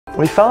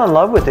We fell in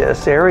love with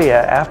this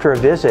area after a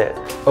visit.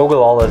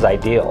 Ogallala is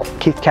ideal.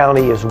 Keith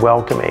County is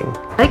welcoming.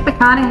 Lake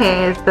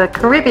McConaughey is the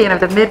Caribbean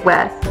of the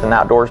Midwest. An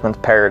outdoorsman's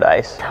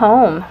paradise.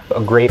 Home. A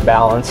great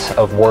balance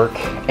of work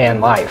and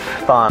life.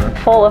 Fun.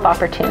 Full of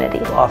opportunity.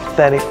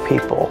 Authentic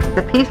people.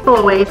 The peaceful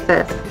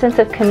oasis. Sense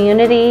of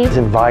community. It's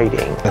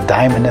inviting. The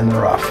diamond in the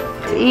rough.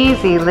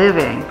 Easy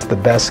living. The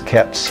best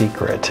kept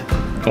secret.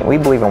 We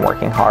believe in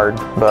working hard,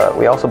 but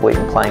we also believe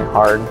in playing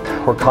hard.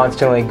 We're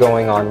constantly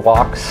going on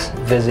walks,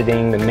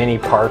 visiting the many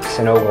parks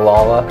in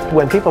Ogallala.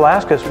 When people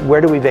ask us,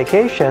 where do we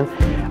vacation?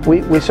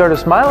 We sort of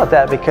smile at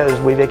that because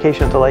we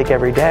vacation at the lake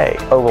every day.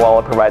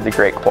 Ogallala provides a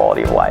great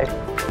quality of life.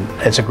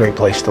 It's a great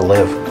place to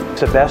live.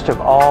 It's the best of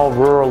all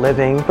rural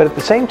living, but at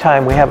the same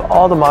time we have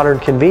all the modern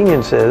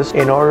conveniences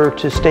in order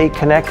to stay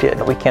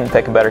connected. We can't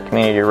pick a better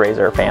community to raise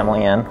our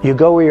family in. You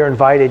go where you're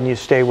invited and you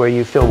stay where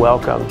you feel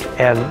welcome,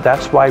 and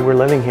that's why we're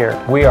living here.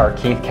 We are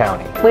Keith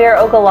County. We are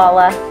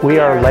Ogallala. We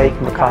are Lake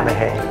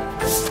McConaughey.